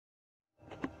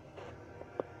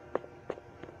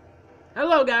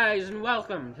Hello guys and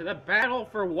welcome to the battle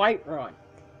for Whiterun.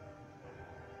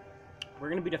 We're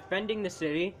gonna be defending the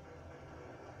city.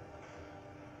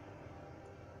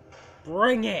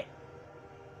 Bring it!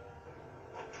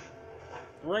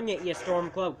 Bring it, you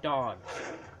Stormcloak dogs!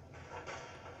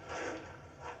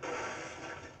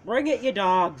 Bring it, you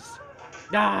dogs!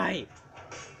 Die!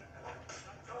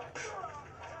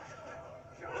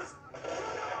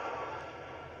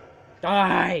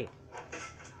 Die!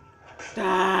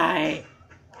 Die!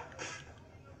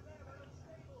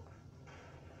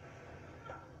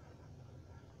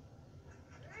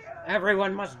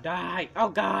 Everyone must die! Oh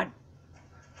god!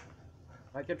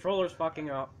 My controller's fucking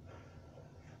up.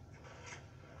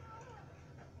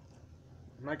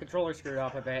 My controller screwed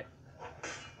up a bit.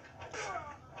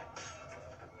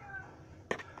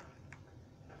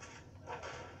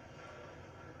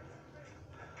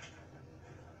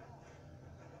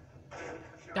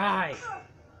 Die!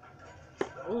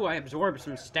 Ooh, I absorbed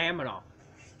some stamina.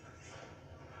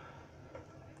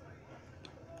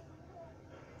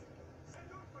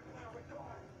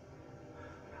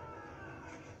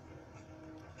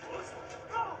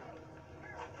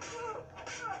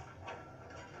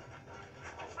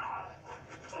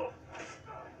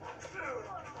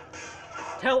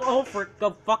 Tell Ulfric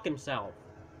go fuck himself.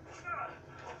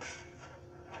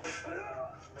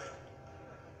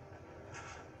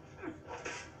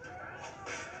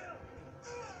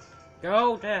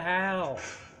 Go to hell.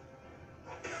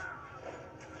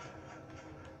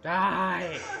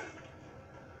 Die.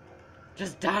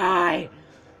 Just die.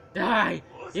 Die,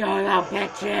 you little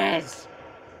bitches.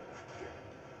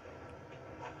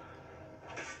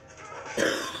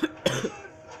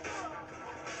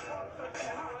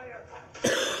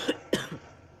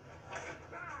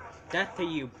 Death to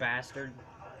you, bastard.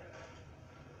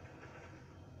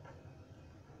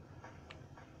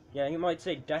 Yeah, you might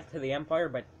say death to the Empire,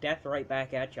 but death right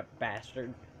back at you,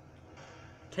 bastard.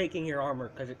 Taking your armor,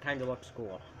 because it kind of looks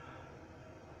cool.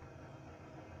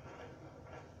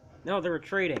 No, they're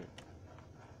retreating.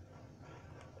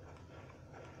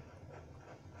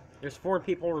 There's 4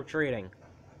 people retreating.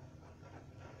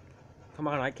 Come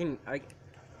on, I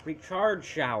recharge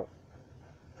shout.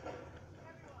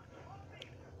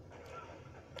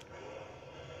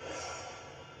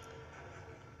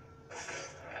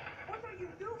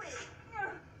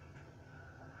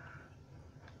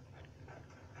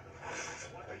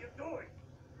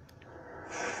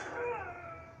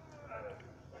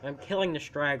 I'm killing the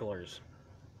stragglers.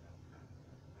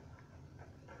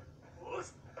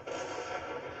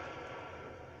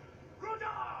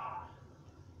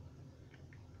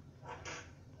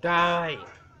 Die! I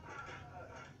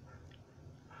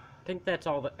think that's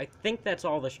all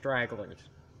the stragglers.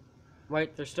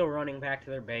 Wait, they're still running back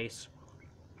to their base.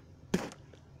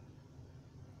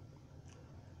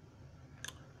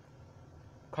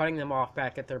 Cutting them off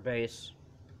back at their base.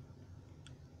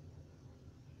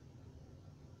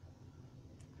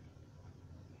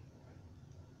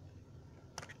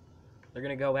 They're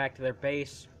gonna go back to their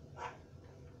base.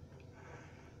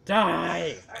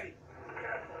 Die! I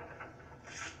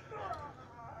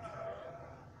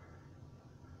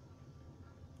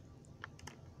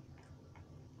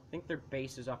think their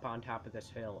base is up on top of this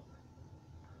hill.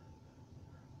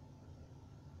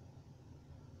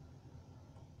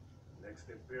 Next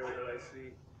Imperial I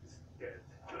see is dead.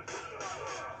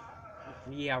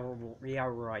 Yeah,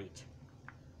 right.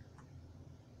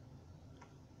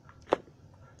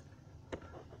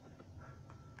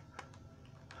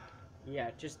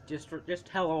 Yeah, just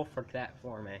tell Ulfric that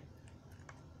for me.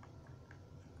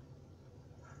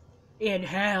 In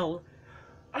hell.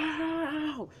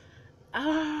 Ow!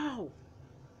 Ow!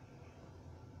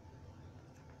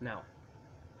 No.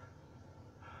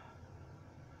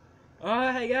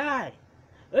 Oh my god!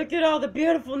 Look at all the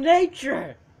beautiful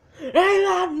nature! I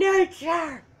love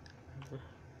nature!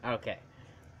 Okay.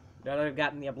 Now that I've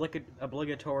gotten the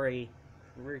obligatory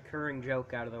recurring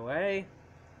joke out of the way.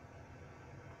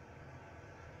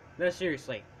 No,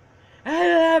 seriously.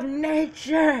 I love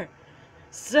nature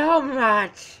so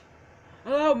much!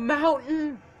 Oh,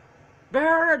 mountain!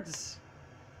 Birds!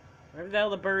 Where the hell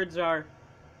the birds are.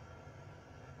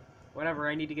 Whatever,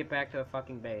 I need to get back to the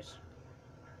fucking base.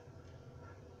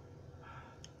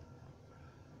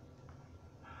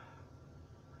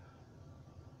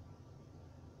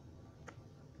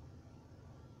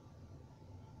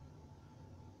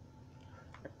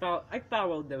 I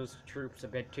followed those troops a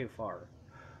bit too far.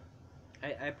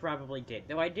 I probably did,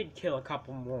 though I did kill a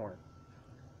couple more.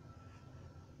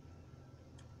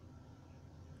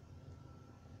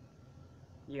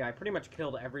 Yeah, I pretty much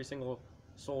killed every single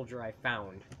soldier I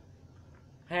found.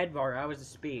 Headbar, that was a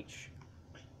speech.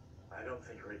 I don't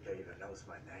think Rika even knows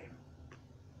my name.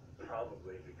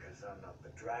 Probably because I'm not the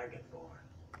Dragonborn.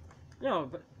 No,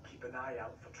 but Keep an eye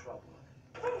out for trouble.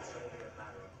 It's only a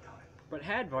matter of time. but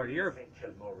Who Hadvar, do you you're think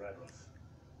killed more rebels?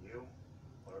 You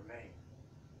or me?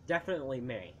 definitely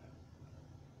me.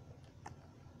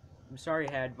 I'm sorry,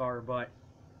 Hadvar, but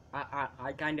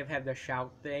I kind of have the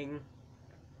shout thing.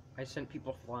 I sent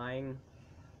people flying.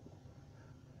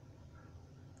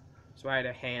 So I had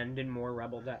a hand in more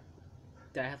rebel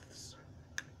deaths.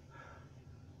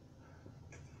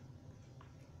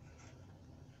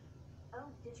 Oh,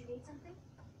 did you need something?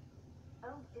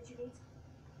 Oh, did you need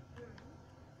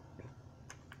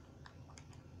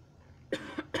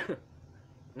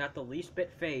Not the least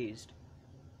bit phased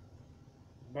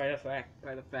by the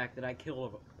fact that I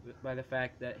killed, by the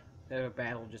fact that a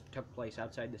battle just took place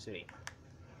outside the city.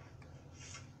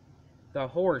 The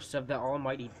horse of the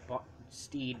almighty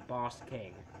steed boss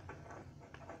king.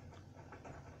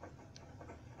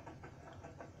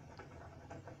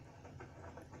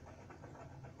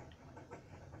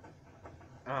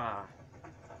 Ah.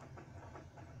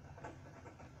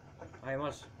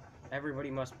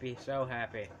 Everybody must be so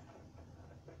happy.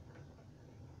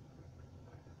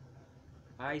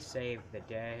 I saved the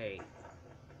day.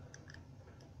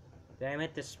 Damn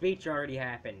it, the speech already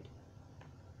happened.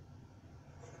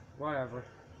 Whatever.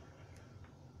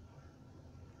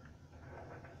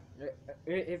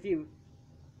 If you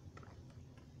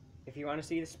want to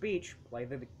see the speech, play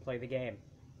the game.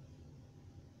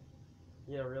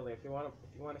 Yeah, really. If you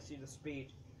want to see the speech,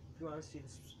 if you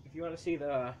want to see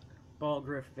the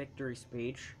Balgriff victory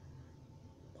speech,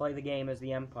 play the game as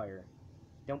the Empire.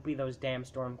 Don't be those damn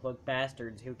Stormcloak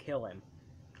bastards who kill him.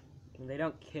 They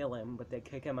don't kill him, but they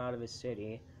kick him out of his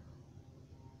city.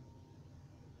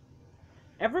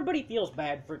 Everybody feels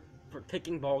bad for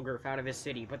kicking Balgriff out of his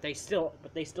city, but they still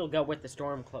go with the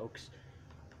Stormcloaks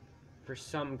for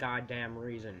some goddamn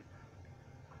reason.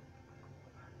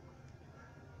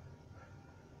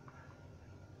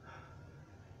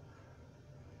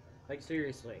 Like,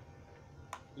 seriously.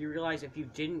 You realize if you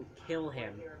didn't kill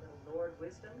him... Here, little Lord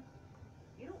Wisdom,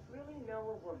 you don't really know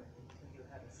a woman until you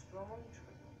have a strong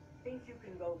tree. Think you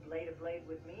can go blade to blade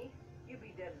with me? You'd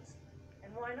be dead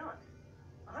and why not?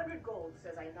 100 gold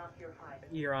says I knock your hide.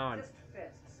 You're on. Just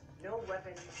fists. No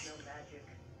weapons, no magic,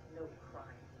 no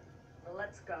crime. Well,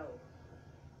 let's go.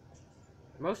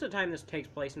 Most of the time this takes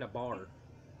place in a bar.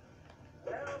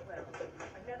 Well,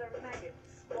 another maggot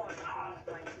squashed beneath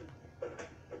my feet.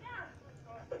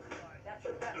 That's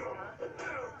your best,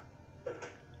 huh?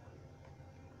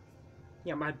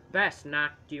 Yeah, my best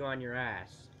knocked you on your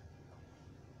ass.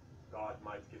 God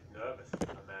might get nervous if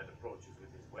a man approaches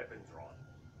with his weapons drawn.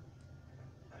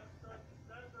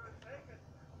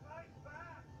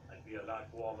 I'd be a lot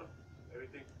warmer.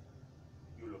 Everything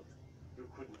you looked, you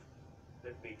couldn't.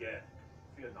 Let me get.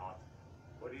 Fear not.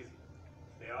 What is it?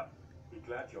 Stay up. Be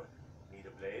glad you need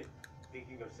a blade.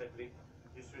 Thinking of settling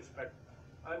disrespect.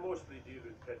 I mostly deal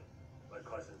with my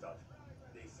cousins out.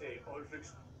 They say,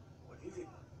 Ulfric's. What is it?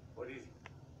 What is it?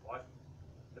 What?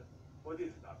 What is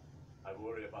it now? I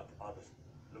worry about the others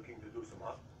looking to do some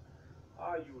harm.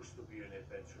 I used to be an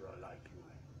adventurer like you.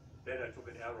 Then I took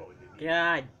an arrow in the knee.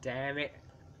 God damn it.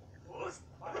 Now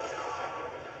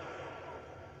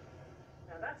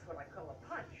that's what I call a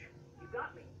punch. You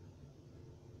got me.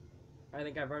 I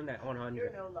think I've earned that 100.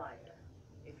 You're no liar.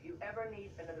 If you ever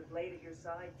need another blade at your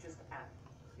side, just ask.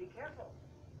 Be careful.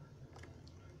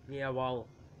 Yeah, well,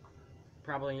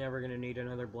 probably never gonna need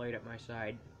another blade at my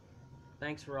side.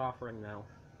 Thanks for offering, though.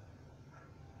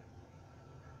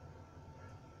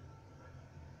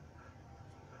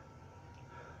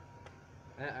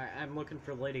 I'm looking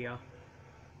for Lydia.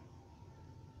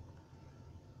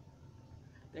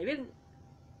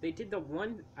 They did the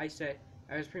one I said,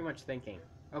 I was pretty much thinking,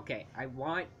 okay, I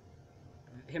want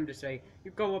him to say,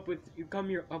 you come up with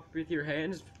your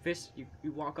hands, fist,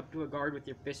 you walk up to a guard with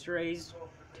your fist raised,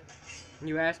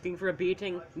 you asking for a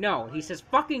beating? No, he says,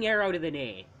 fucking arrow to the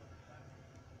knee.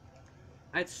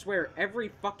 I swear,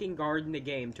 every fucking guard in the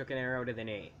game took an arrow to the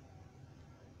knee.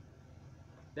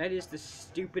 That is the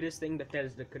stupidest thing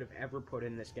Bethesda could have ever put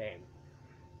in this game.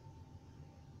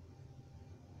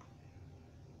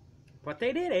 But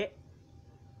they did it.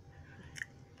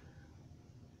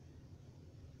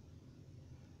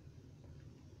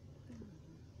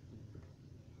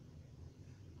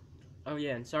 Oh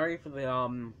yeah, and sorry for the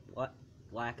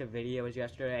lack of videos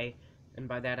yesterday, and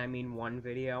by that I mean one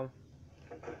video.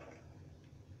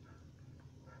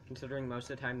 Considering most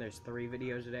of the time there's 3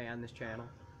 videos a day on this channel.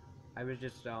 I was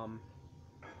just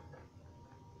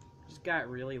got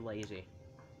really lazy.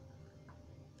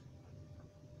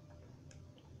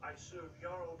 I serve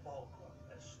Jarl Balkon.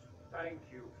 Thank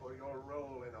you for your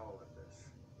role in all of this.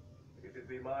 It'd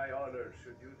be my honor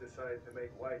should you decide to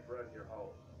make Whiterun your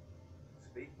home.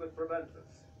 Speak with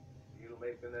Preventus. He'll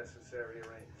make the necessary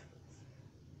arrangements.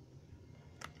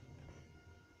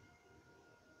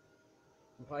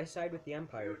 Why side with the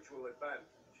Empire? Mutual advantage.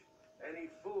 Any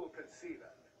fool can see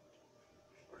that.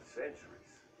 For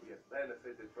centuries, we have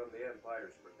benefited from the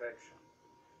Empire's protection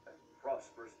and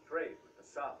prosperous trade with the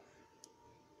South.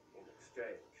 In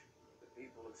exchange, the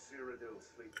people of Cyrodiil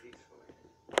sleep peacefully,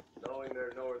 knowing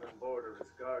their northern border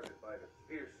is guarded by the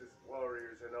fiercest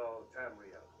warriors in all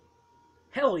Tamriel.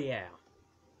 Hell yeah!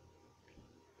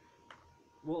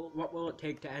 Well, what will it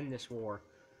take to end this war?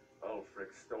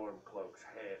 Ulfric Stormcloak's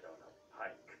head on a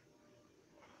pike.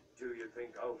 Do you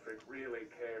think Ulfric really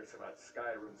cares about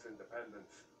Skyrim's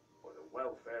independence or the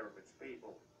welfare of its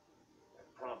people? I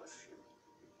promise you,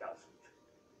 he doesn't.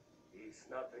 He's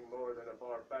nothing more than a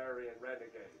barbarian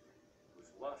renegade whose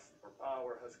lust for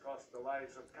power has cost the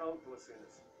lives of countless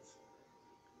innocents.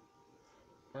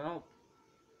 Well,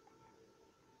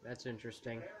 that's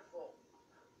interesting. Careful.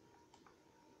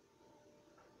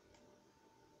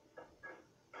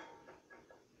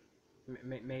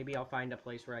 Maybe I'll find a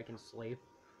place where I can sleep.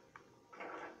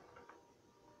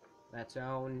 That's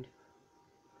owned.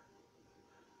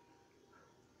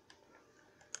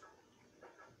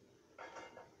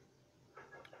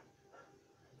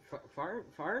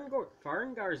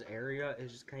 Farengar's area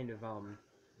is just kind of,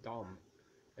 dumb.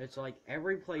 It's like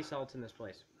every place else in this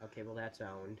place. Okay, well that's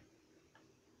owned.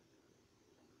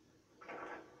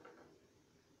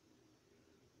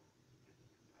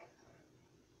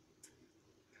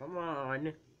 Come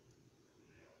on.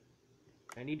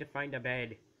 I need to find a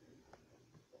bed.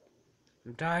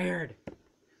 I'm tired.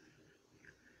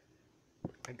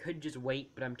 I could just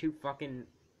wait, but I'm too fucking...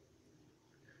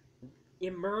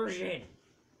 Immersion!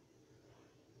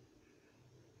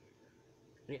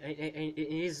 It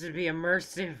needs to be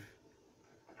immersive.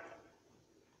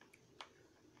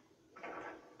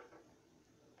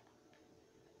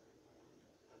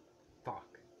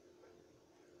 Fuck.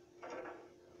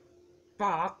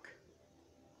 Fuck!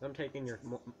 I'm taking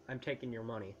your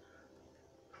money.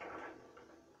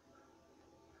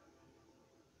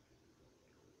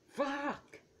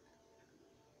 Fuck!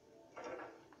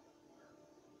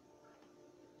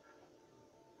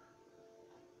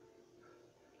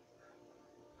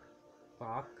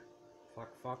 Fuck.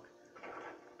 Fuck, fuck.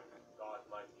 God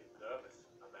might get nervous.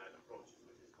 A man approaches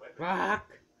with his weapon.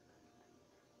 Fuck!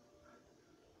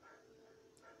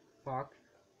 Fuck.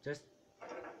 Just...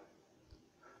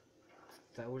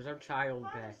 Those are child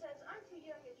beds.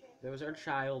 Those are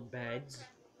child beds.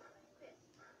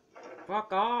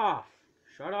 Fuck off!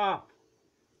 Shut up!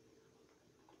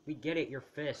 We get it, your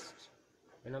fist.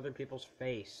 In other people's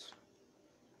face.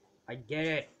 I get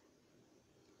it.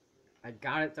 I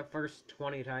got it the first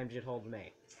 20 times you told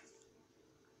me.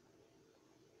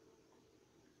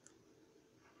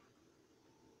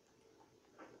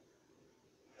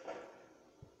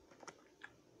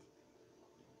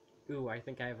 Ooh, I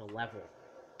think I have a level.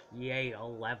 Yay, a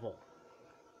level.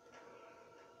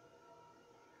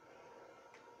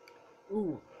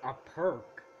 Ooh, a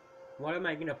perk. What am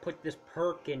I gonna put this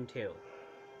perk into?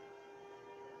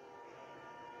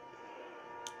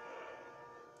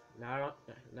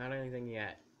 Not anything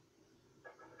yet.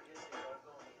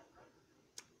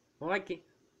 Well, I can't...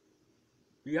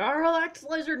 Jarl X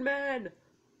Lizard Man!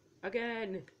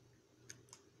 Again!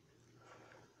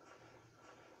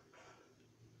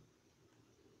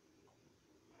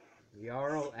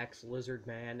 Jarl X Lizard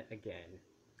Man again.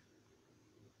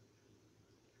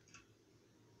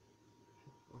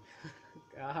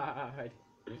 God.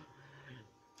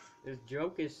 This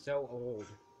joke is so old.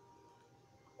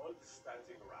 All the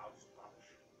standing around is rubbish.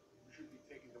 We should be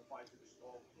taking the fight to the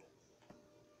Stormcloaks.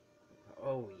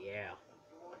 Oh, yeah.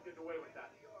 You won't get away with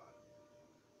that.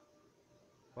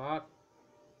 Fuck.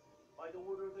 By the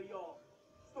order of the Jarl.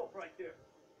 Stop right there.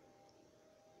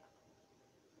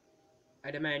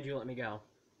 I demand you let me go.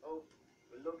 Oh,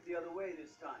 we'll look the other way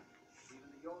this time. Even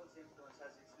the Jarl's influence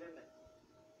has its limit.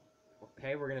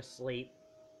 Okay, we're gonna sleep.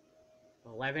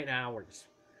 11 hours.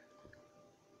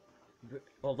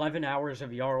 11 hours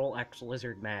of Jarl X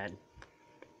Lizard Man.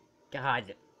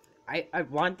 God. I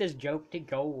want this joke to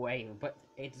go away, but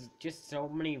it's just so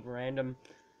many random...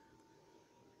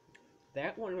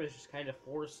 That one was just kind of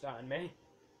forced on me.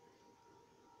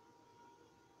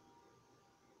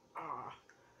 Ah.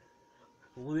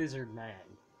 Lizard Man.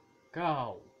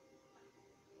 Go.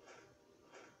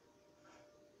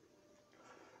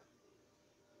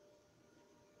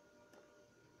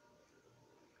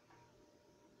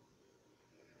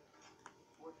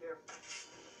 What careful.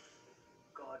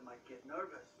 God might get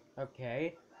nervous.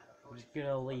 Okay. I'm just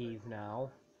gonna leave now.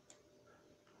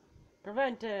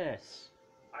 Preventus!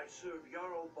 I serve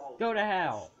Jarl Baldur. Go to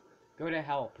hell! Go to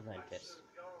hell, Preventus. serve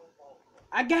Jarl Baldur.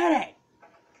 I get it!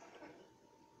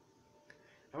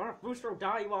 I want to Fustro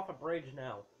die you off a bridge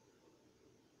now.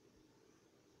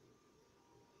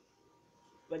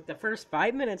 Like the first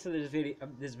 5 minutes of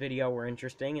this video were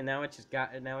interesting, and now it's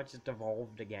just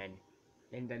evolved again,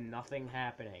 into nothing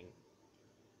happening.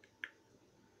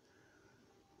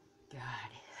 God,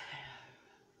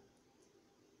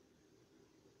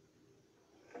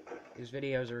 these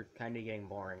videos are kind of getting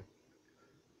boring.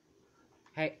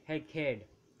 Hey, kid,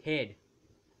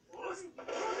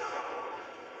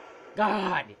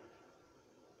 God,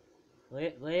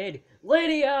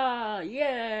 Lydia,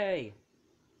 yay!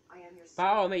 I am your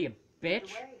Follow me, you Lead the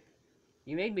bitch! way.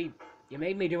 You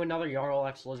made me do another Jarl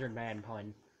X Lizard Man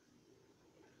pun.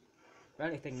 If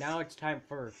anything, now it's time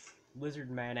for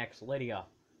Lizard Man X Lydia.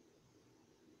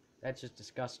 That's just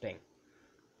disgusting.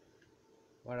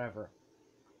 Whatever.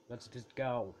 Let's just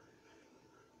go.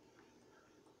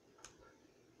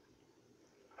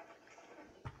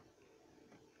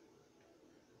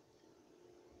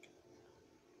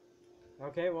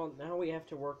 Okay, well now we have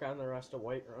to work on the rest of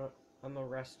Whiterun.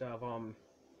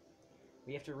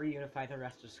 We have to reunify the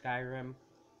rest of Skyrim.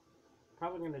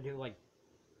 Probably gonna do like.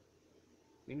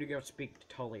 We need to go speak to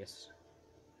Tullius.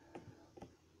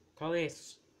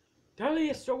 Tullius,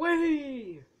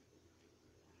 away!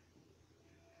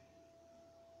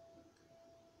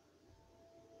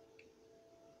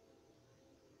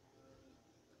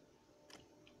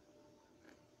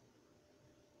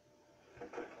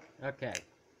 Okay.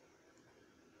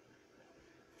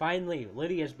 Finally,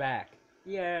 Lydia's back.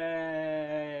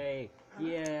 Yay!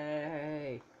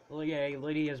 Yay! Yay,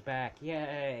 Lydia's back.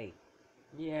 Yay!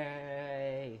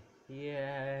 Yay!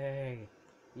 Yay!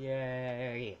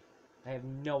 Yay! I have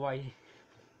no idea.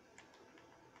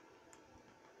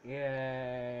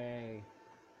 Yay!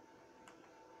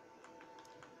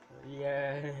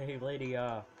 Yay,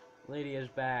 Lydia! Lydia's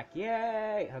back.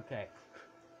 Yay! Okay.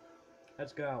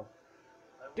 Let's go.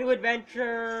 Do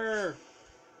adventure!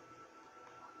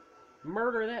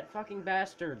 Murder that fucking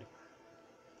bastard.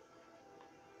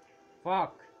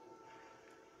 Fuck.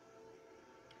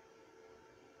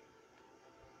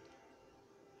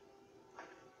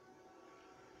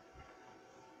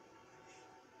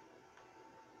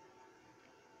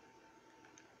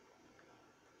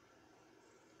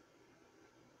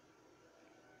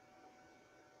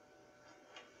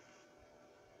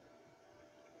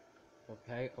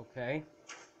 Okay.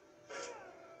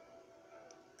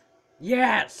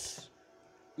 Yes!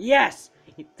 Yes!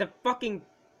 The fucking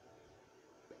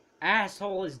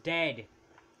asshole is dead.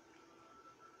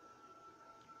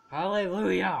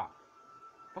 Hallelujah!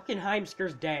 Fucking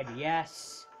Heimskir's dead.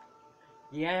 Yes.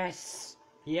 Yes.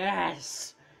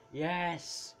 Yes.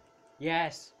 Yes.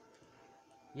 Yes.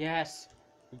 Yes.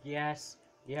 Yes.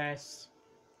 Yes.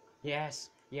 Yes.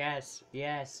 Yes.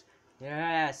 Yes.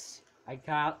 Yes. I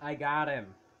got him.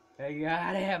 I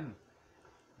got him.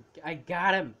 I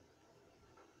got him.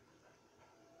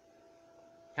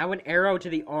 How an arrow to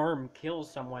the arm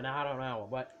kills someone, I don't know,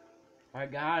 but I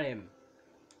got him.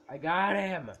 I got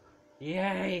him.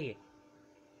 Yay.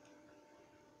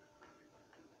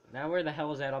 Now where the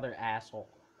hell is that other asshole?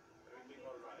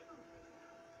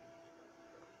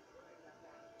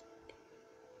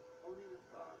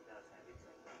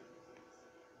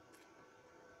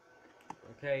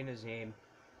 Okay, Nazim.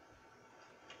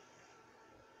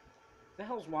 The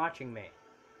hell's watching me?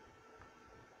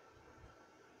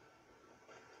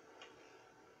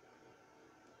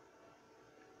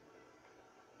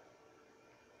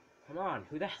 Come on,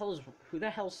 who the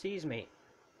hell sees me?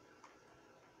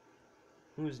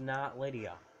 Who's not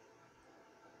Lydia?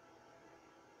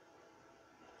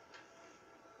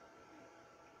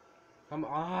 Come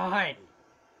on!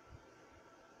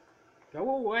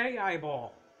 Go away,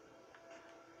 eyeball!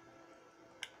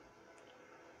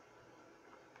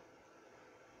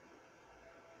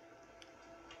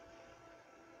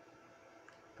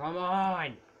 Come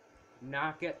on!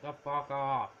 Knock it the fuck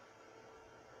off!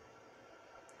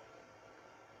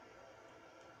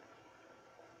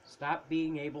 Stop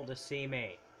being able to see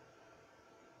me.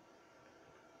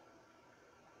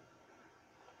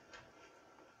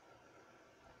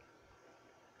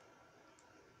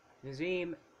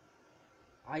 Nazim,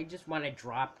 I just want to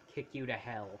drop kick you to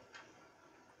hell.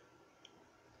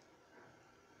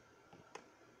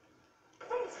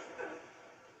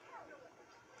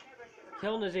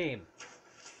 Kill Nazim.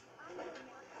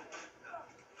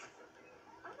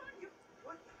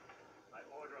 I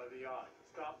order the yard.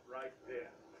 Stop right there.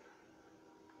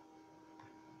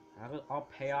 I'll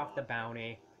pay off the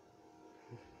bounty.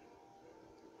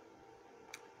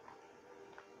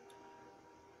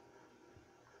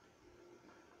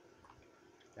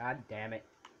 God damn it.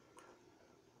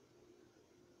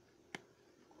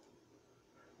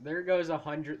 There goes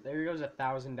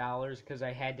 $1,000 because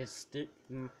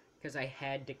I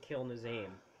had to kill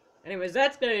Nazim. Anyways,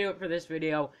 that's gonna do it for this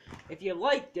video. If you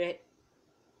liked it,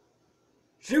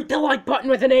 shoot the like button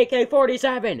with an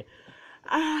AK-47.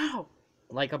 Ow!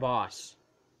 Like a boss.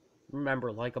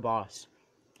 Remember, like a boss.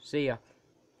 See ya.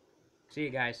 See you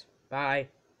guys. Bye.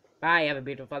 Bye. Have a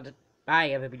beautiful. Bye.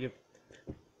 Have a beautiful.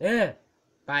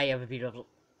 Bye. Have a beautiful.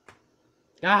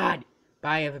 God.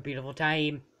 Bye. Have a beautiful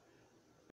time.